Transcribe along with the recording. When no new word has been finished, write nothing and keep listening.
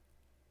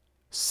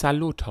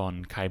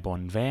Saluton kai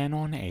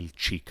bonvenon el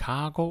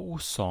Chicago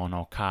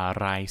usono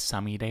carai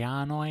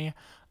samideanoi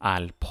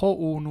al po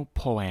unu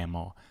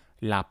poemo,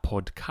 la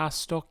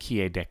podcasto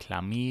kie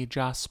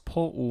declamigas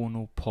po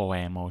unu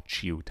poemo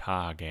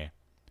ciutage.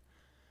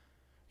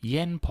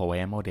 Ien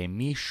poemo de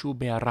Mishu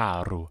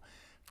Beraru,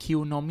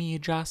 kiu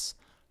nomigas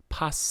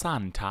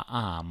Passanta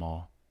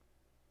amo.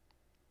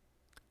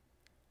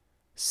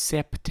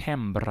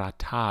 Septembra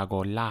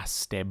tago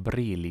laste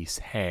brilis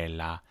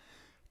hela,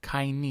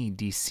 cae ni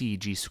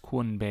disigis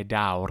cun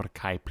bedaur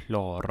cae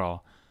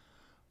ploro,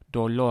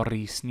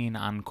 doloris nin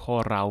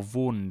ancora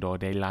vundo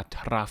de la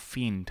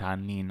trafinta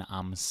nin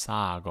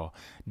amsago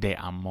de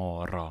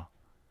amoro.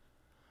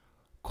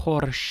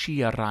 Cor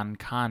shiran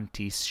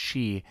cantis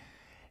si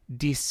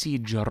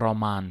disig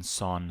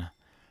romanson,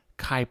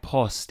 cae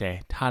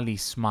poste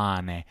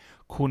talismane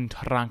cun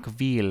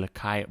tranquil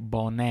cae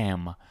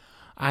bonem,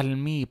 al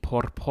mi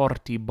por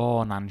porti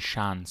bonan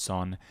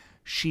chanson,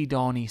 si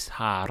donis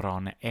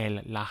haron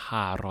el la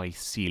haroi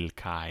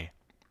silcae.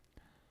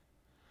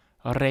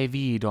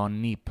 Revidon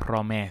ni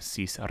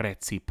promessis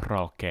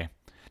reciproce,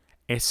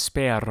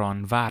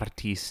 esperon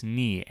vartis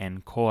ni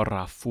en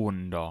cora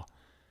fundo,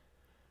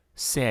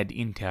 sed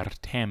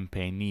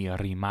intertempe ni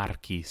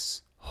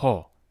rimarcis,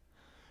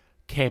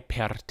 che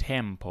per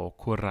tempo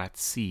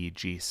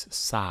curatsigis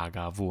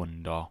saga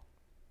vundo.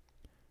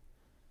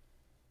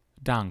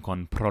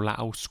 Dankon pro la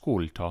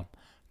ausculto,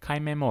 cae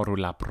memoru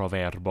la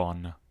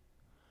proverbon.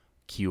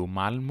 Quiu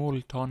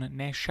malmulton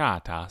ne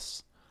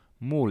shatas,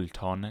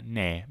 multon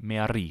ne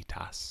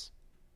meritas.